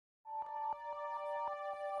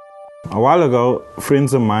A while ago,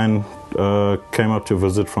 friends of mine came out to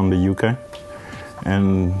visit from the UK,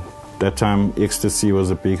 and that time ecstasy was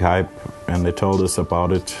a big hype, and they told us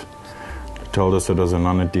about it. They told us it was a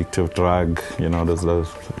non-addictive drug, you know,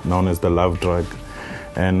 known as the love drug.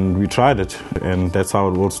 And we tried it, and that's how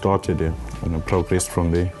it all started, and it progressed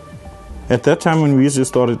from there. At that time when we just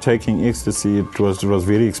started taking ecstasy, it was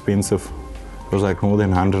very expensive. It was like more than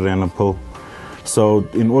 100 rand a pill. So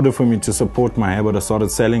in order for me to support my habit, I started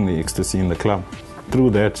selling the ecstasy in the club. Through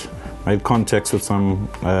that, I had contacts with some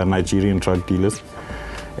Nigerian drug dealers.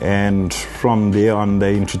 And from there on,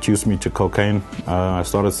 they introduced me to cocaine. I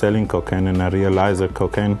started selling cocaine, and I realized that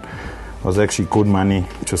cocaine was actually good money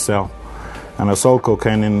to sell. And I sold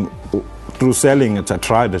cocaine, and through selling it, I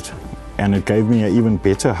tried it. And it gave me an even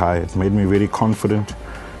better high. It made me very confident.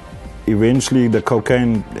 Eventually, the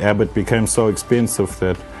cocaine habit became so expensive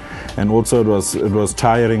that, and also it was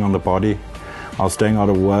tiring on the body. I was staying out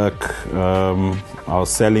of work. I was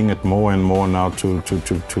selling it more and more now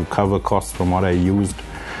to cover costs from what I used.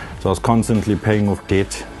 So I was constantly paying off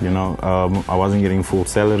debt, you know. I wasn't getting full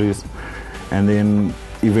salaries. And then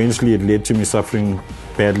eventually it led to me suffering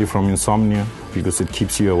badly from insomnia because it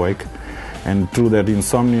keeps you awake. And through that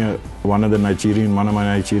insomnia, one of my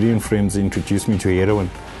Nigerian friends introduced me to heroin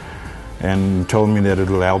and told me that it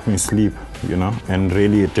will help me sleep, you know, and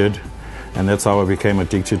really it did. And that's how I became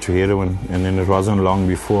addicted to heroin. And then it wasn't long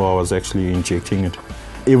before I was actually injecting it.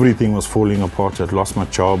 Everything was falling apart. I'd lost my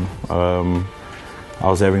job. I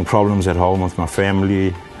was having problems at home with my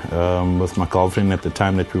family, with my girlfriend at the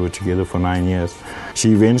time that we were together for 9 years.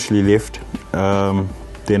 She eventually left.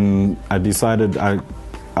 Then I decided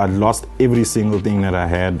I'd lost every single thing that I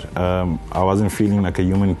had. I wasn't feeling like a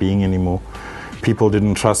human being anymore. People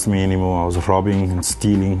didn't trust me anymore. I was robbing and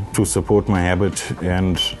stealing to support my habit.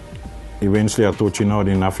 And eventually I thought, you know what,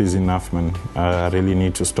 enough is enough, man. I really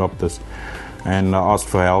need to stop this. And I asked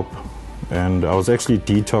for help. And I was actually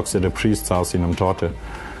detoxed at a priest's house in Mthatha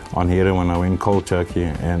on heroin. I went cold turkey,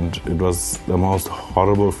 and it was the most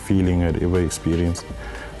horrible feeling I'd ever experienced.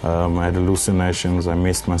 I had hallucinations, I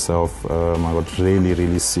missed myself, I got really,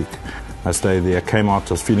 really sick. I stayed there, I came out,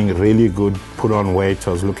 I was feeling really good, put on weight,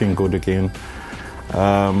 I was looking good again.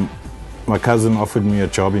 My cousin offered me a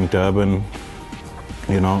job in Durban,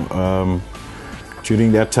 you know.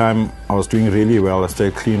 During that time, I was doing really well. I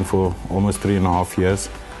stayed clean for almost 3.5 years.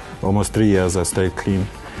 Almost 3 years I stayed clean.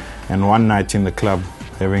 And one night in the club,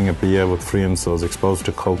 having a beer with friends, I was exposed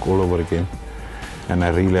to coke all over again. And I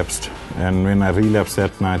relapsed. And when I relapsed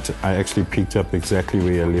that night, I actually picked up exactly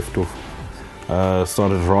where I left off.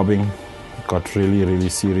 Started robbing, got really, really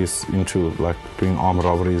serious into like doing armed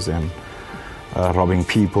robberies and robbing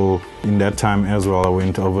people. In that time as well, I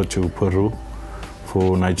went over to Peru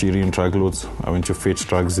for Nigerian drug lords. I went to fetch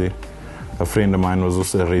drugs there. A friend of mine was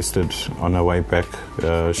also arrested on her way back.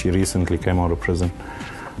 She recently came out of prison.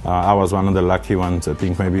 I was one of the lucky ones, I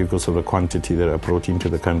think maybe because of the quantity that I brought into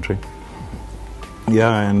the country.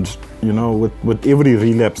 Yeah, and you know, with every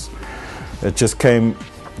relapse, it just came,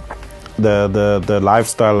 the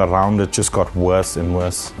lifestyle around it just got worse and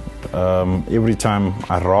worse. Every time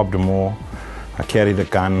I robbed more, I carried a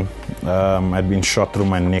gun. I'd been shot through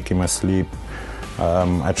my neck in my sleep.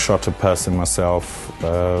 I'd shot a person myself.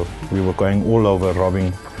 We were going all over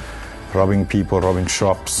robbing people, robbing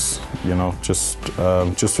shops, you know, just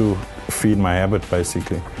to feed my habit,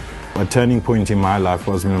 basically. A turning point in my life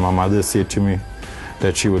was when my mother said to me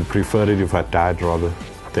that she would prefer it if I died rather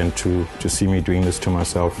than to see me doing this to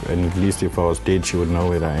myself. And at least if I was dead, she would know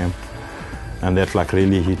where I am. And that like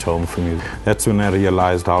really hit home for me. That's when I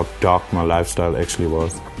realized how dark my lifestyle actually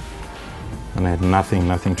was. And I had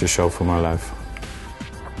nothing to show for my life.